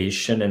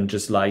expectation, and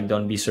just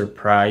don't be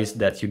surprised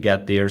that you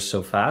get there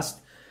so fast.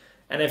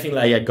 And I think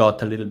I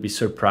got a little bit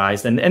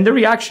surprised, and the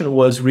reaction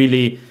was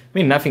really,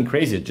 nothing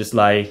crazy, just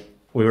we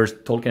were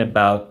talking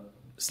about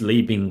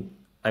sleeping.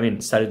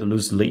 Started to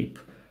lose sleep.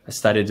 I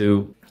started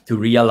to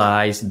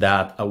realize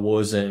that I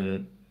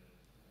wasn't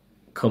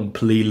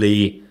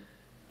completely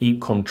in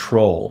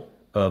control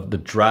of the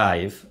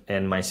drive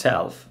and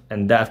myself,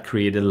 and that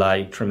created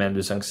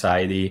tremendous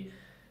anxiety,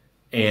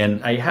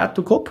 and I had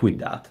to cope with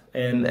that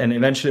and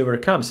eventually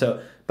overcome.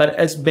 But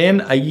it's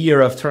been a year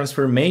of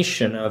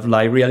transformation, of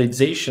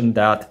realization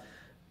that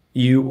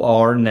you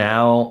are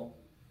now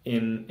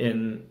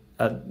in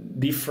a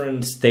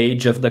different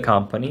stage of the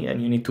company,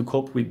 and you need to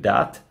cope with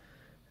that.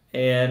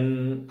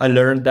 And I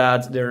learned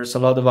that there's a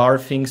lot of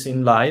hard things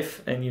in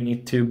life, and you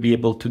need to be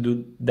able to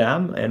do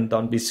them, and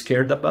don't be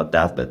scared about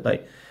that.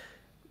 But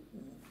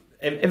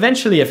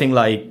eventually I think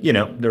like, you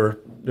know,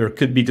 there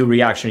could be two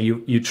reactions.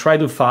 You try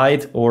to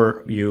fight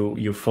or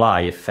you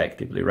fly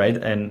effectively, right?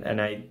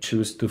 And I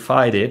choose to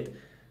fight it.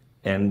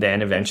 And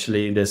then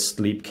eventually the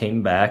sleep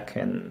came back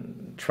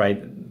and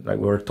tried, like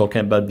we were talking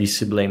about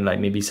discipline, like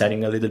maybe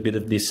setting a little bit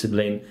of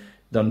discipline.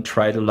 Don't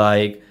try to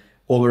like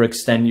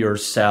overextend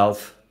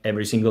yourself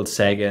every single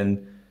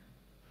second.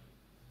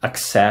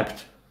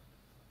 Accept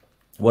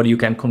what you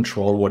can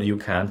control, what you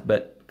can't.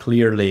 But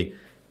clearly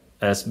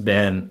has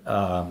been,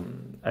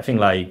 I think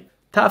like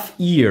tough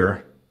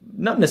year,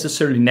 not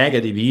necessarily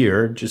negative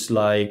year, just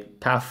like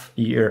tough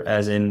year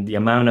as in the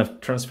amount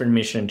of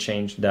transformation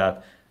change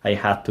that I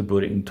had to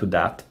put into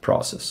that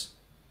process.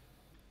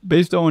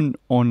 Based on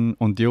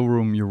Deal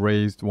Room, you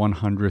raised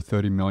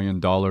 $130 million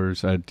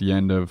at the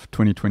end of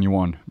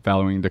 2021,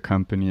 valuing the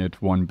company at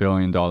 $1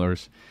 billion.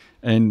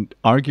 And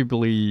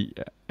arguably,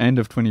 end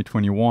of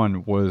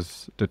 2021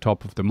 was the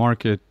top of the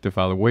market. The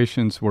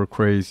valuations were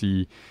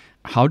crazy.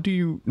 How do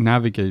you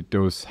navigate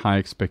those high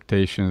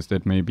expectations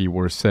that maybe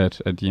were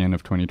set at the end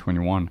of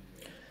 2021?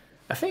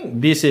 I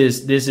think this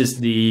is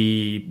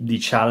the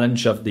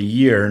challenge of the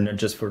year, not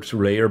just for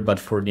TrueLayer, but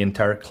for the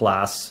entire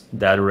class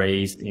that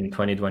raised in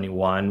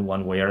 2021,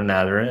 one way or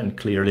another, and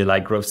clearly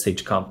like growth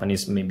stage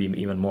companies, maybe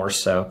even more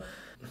so.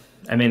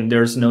 I mean,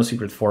 there's no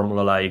secret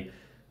formula. Like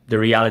the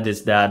reality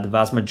is that the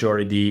vast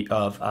majority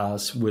of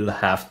us will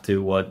have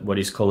to what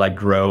is called like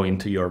grow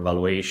into your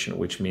valuation,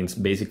 which means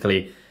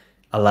basically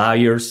allow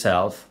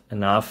yourself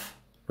enough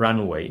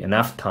runway,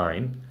 enough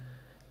time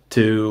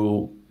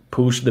to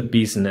push the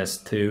business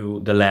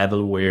to the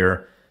level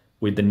where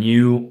with the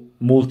new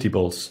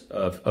multiples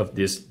of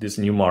this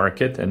new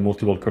market and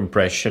multiple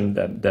compression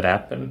that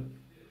happen,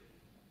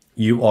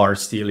 you are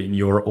still in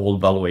your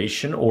old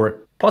valuation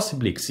or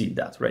possibly exceed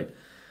that, right?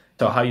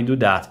 So how you do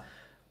that?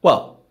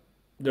 Well,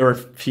 there are a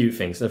few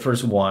things. The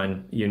first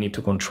one, you need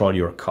to control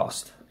your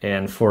cost.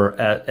 And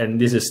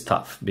and this is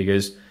tough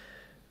because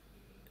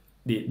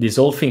this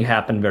whole thing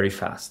happened very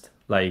fast.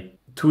 Like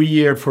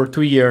for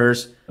 2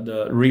 years,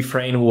 the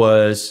refrain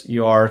was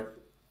you are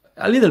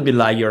a little bit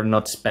like you're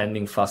not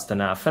spending fast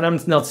enough. And I'm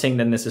not saying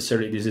that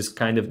necessarily this is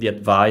kind of the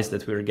advice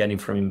that we're getting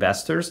from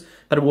investors,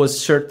 but it was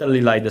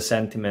certainly like the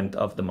sentiment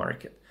of the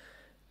market.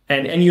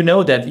 And you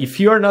know that if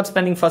you're not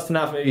spending fast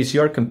enough, it's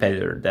your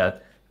competitor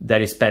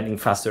that is spending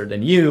faster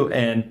than you.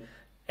 And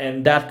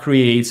that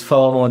creates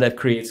FOMO, that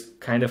creates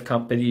kind of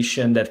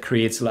competition, that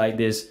creates like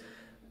this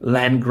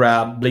land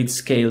grab, blitz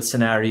scale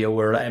scenario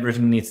where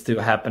everything needs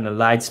to happen at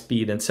light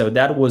speed. And so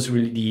that was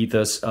really the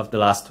ethos of the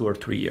last 2 or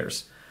 3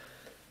 years.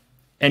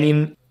 And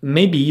in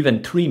maybe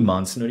even 3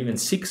 months, not even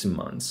 6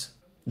 months,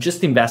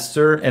 just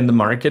investor and the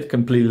market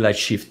completely like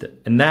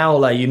shifted. And now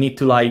like you need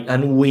to like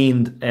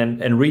unwind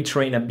and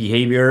retrain a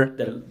behavior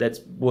that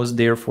was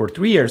there for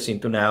 3 years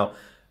into now,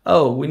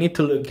 oh, we need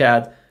to look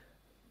at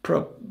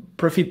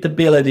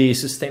profitability,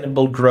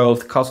 sustainable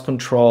growth, cost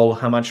control,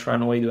 how much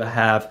runway do I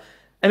have?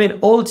 I mean,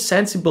 all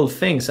sensible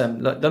things.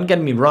 Don't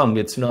get me wrong.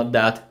 It's not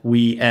that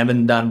we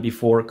haven't done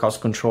before cost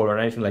control or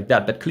anything like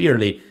that. But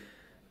clearly,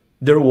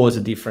 there was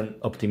a different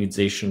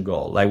optimization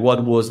goal. Like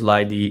what was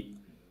like the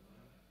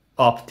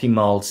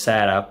optimal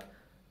setup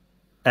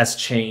has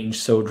changed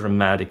so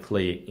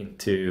dramatically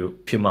into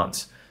a few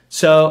months.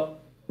 So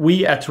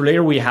we at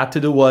TrueLayer, we had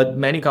to do what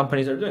many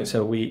companies are doing.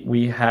 So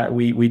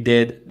we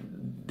did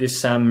this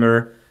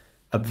summer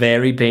a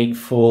very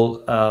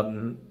painful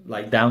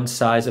like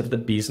downsize of the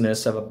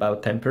business of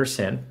about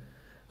 10%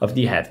 of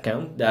the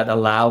headcount that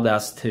allowed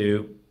us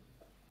to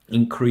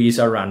increase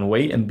our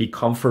runway and be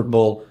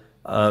comfortable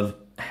of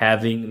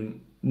having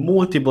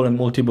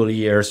multiple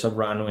years of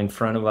runway in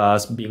front of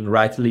us, being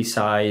rightly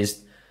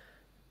sized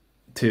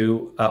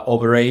to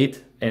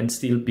operate and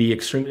still be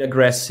extremely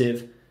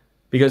aggressive.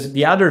 Because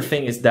the other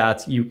thing is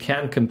that you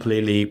can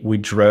completely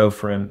withdraw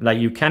from, like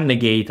you can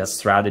negate a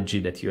strategy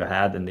that you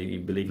had and that you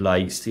believe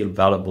like is still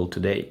valuable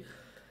today.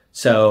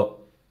 So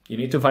you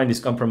need to find this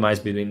compromise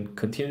between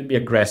continue to be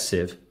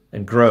aggressive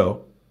and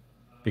grow,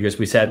 because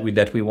we said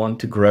that we want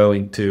to grow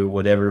into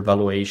whatever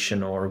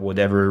valuation or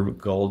whatever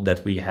goal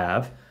that we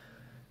have.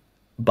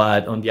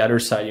 But on the other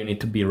side, you need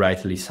to be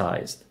rightly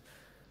sized.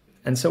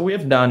 And so we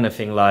have done a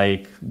thing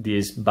like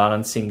this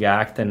balancing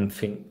act, and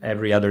think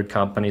every other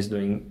company is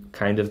doing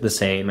kind of the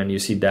same. And you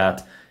see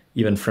that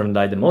even from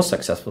like the most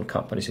successful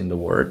companies in the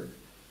world.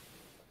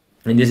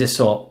 And this is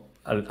so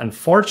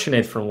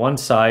unfortunate from one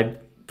side,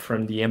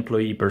 from the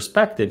employee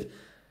perspective.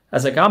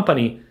 As a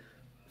company,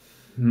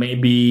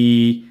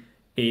 maybe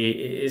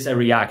is a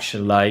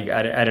reaction. Like,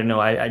 I don't know,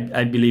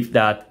 I believe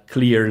that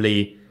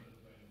clearly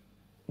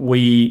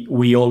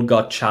we all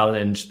got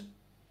challenged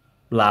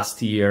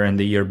last year and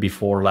the year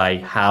before,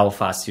 like how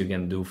fast you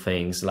can do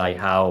things, like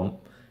how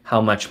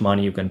much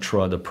money you can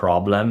throw at the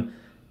problem.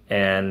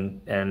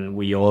 And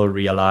we all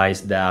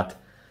realized that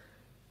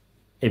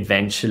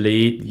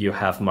eventually you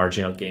have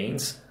marginal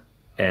gains,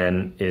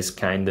 and it's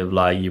kind of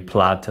like you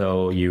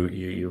plateau,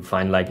 you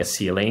find like a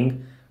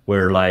ceiling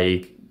where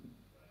like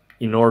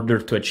in order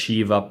to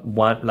achieve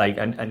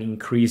an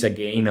increase, a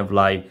gain of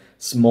like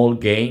small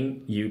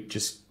gain, you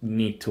just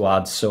need to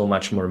add so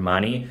much more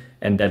money,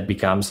 and that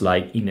becomes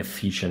like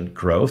inefficient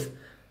growth.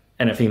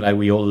 And I think like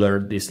we all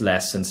learned these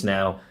lessons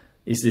now.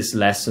 Is this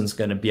lessons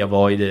going to be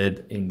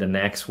avoided in the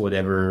next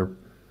whatever,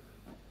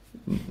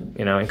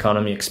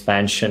 economy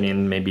expansion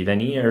in maybe 10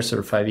 years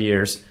or 5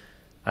 years?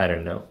 I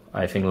don't know.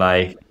 I think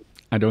like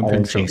I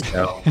don't think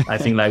so. I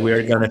think like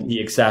we're going to be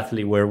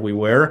exactly where we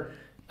were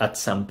at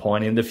some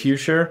point in the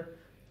future.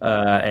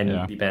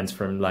 It depends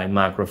from like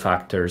macro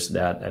factors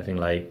that I think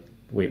like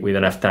we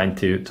don't have time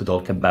to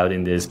talk about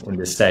in this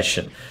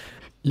session.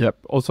 Yep.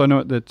 Also, I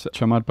know that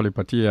Chamath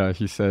Palihapitiya,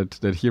 he said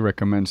that he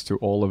recommends to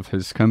all of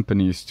his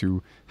companies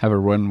to have a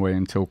runway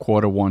until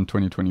Q1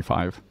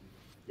 2025.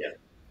 Yeah,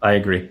 I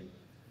agree.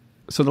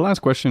 So the last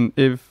question,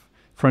 if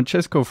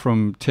Francesco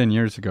from 10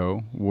 years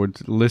ago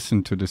would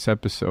listen to this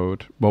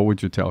episode, what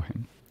would you tell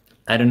him?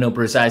 I don't know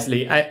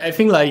precisely. I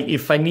think like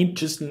if I need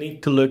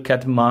to look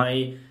at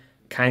my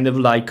kind of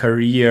like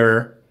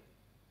career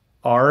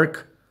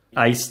arc,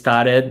 I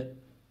started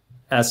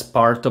as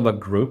part of a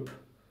group.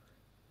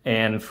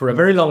 And for a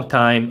very long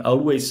time, I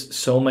always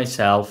saw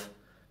myself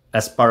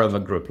as part of a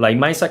group. Like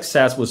my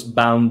success was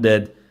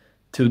bounded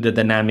to the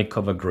dynamic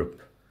of a group,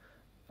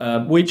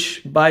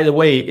 which, by the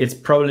way, it's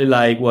probably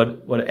like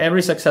what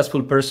every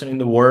successful person in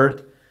the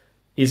world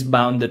is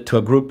bounded to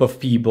a group of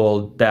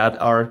people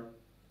that are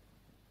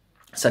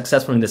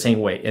successful in the same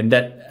way. And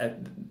that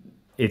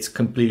it's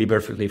completely,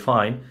 perfectly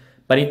fine.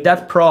 But in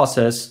that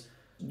process,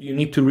 you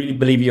need to really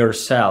believe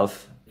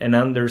yourself and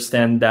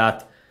understand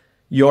that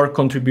your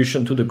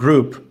contribution to the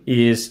group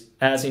is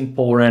as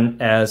important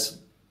as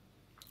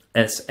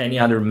any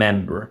other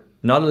member,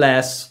 not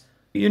less.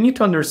 You need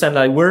to understand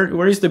like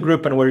where is the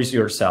group and where is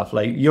yourself,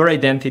 like your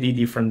identity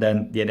different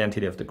than the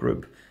identity of the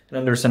group, and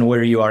understand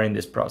where you are in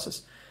this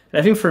process. And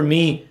I think for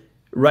me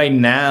right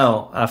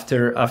now,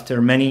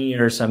 after many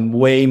years, I'm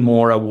way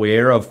more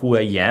aware of who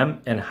I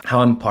am and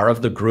how I'm part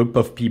of the group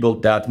of people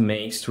that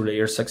makes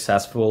TrueLayer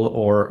successful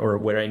or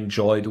where I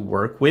enjoy to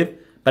work with.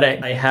 But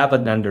I have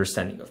an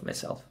understanding of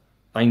myself.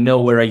 I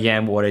know where I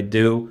am, what I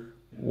do,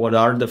 what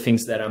are the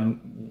things that I'm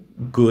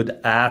good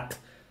at,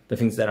 the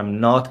things that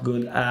I'm not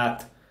good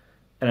at.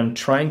 And I'm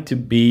trying to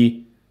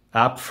be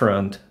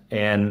upfront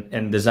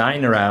and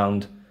design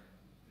around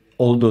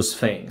all those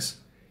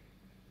things.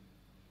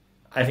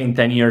 I think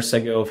 10 years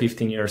ago,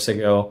 15 years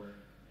ago,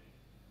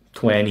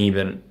 20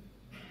 even,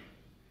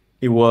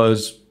 it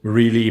was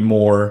really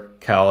more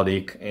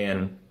chaotic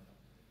and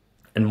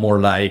more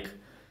like,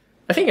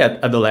 I think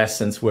at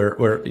adolescence where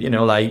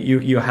like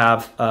you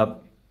have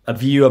a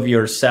view of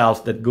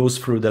yourself that goes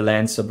through the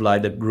lens of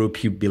like the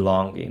group you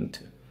belong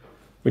into,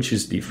 which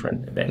is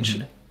different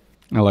eventually.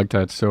 I like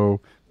that. So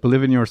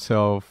believe in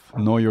yourself,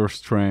 know your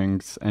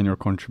strengths and your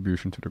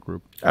contribution to the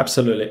group.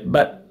 Absolutely.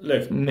 But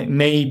look,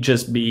 may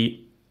just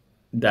be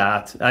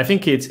that. I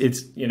think it's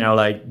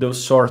like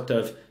those sort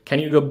of, can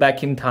you go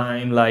back in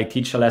time, like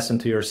teach a lesson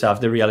to yourself?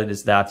 The reality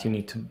is that you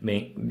need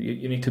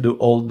to do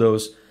all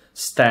those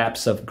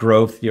steps of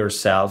growth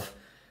yourself.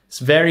 It's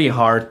very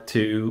hard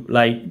to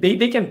like,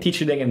 they can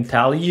teach you, they can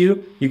tell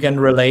you, you can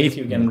relate,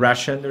 you can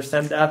rationally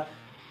understand that,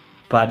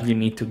 but you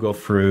need to go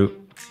through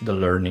the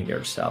learning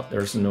yourself.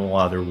 There's no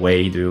other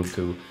way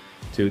to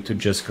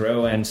just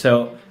grow. And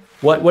so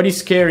what is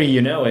scary,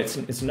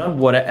 it's not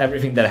what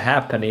everything that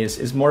happened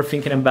is more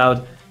thinking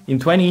about in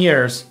 20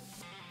 years,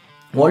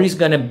 what is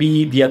going to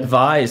be the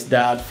advice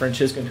that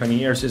Francesco in 20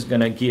 years is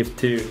going to give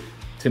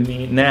to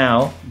me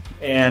now.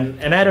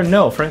 And I don't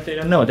know, frankly, I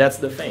don't know. That's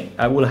the thing.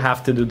 I will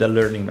have to do the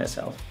learning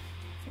myself.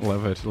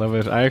 Love it. Love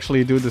it. I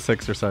actually do this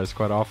exercise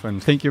quite often.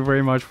 Thank you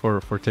very much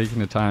for taking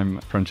the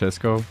time,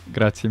 Francesco.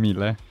 Grazie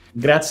mille.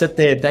 Grazie a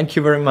te. Thank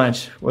you very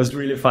much. It was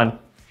really fun.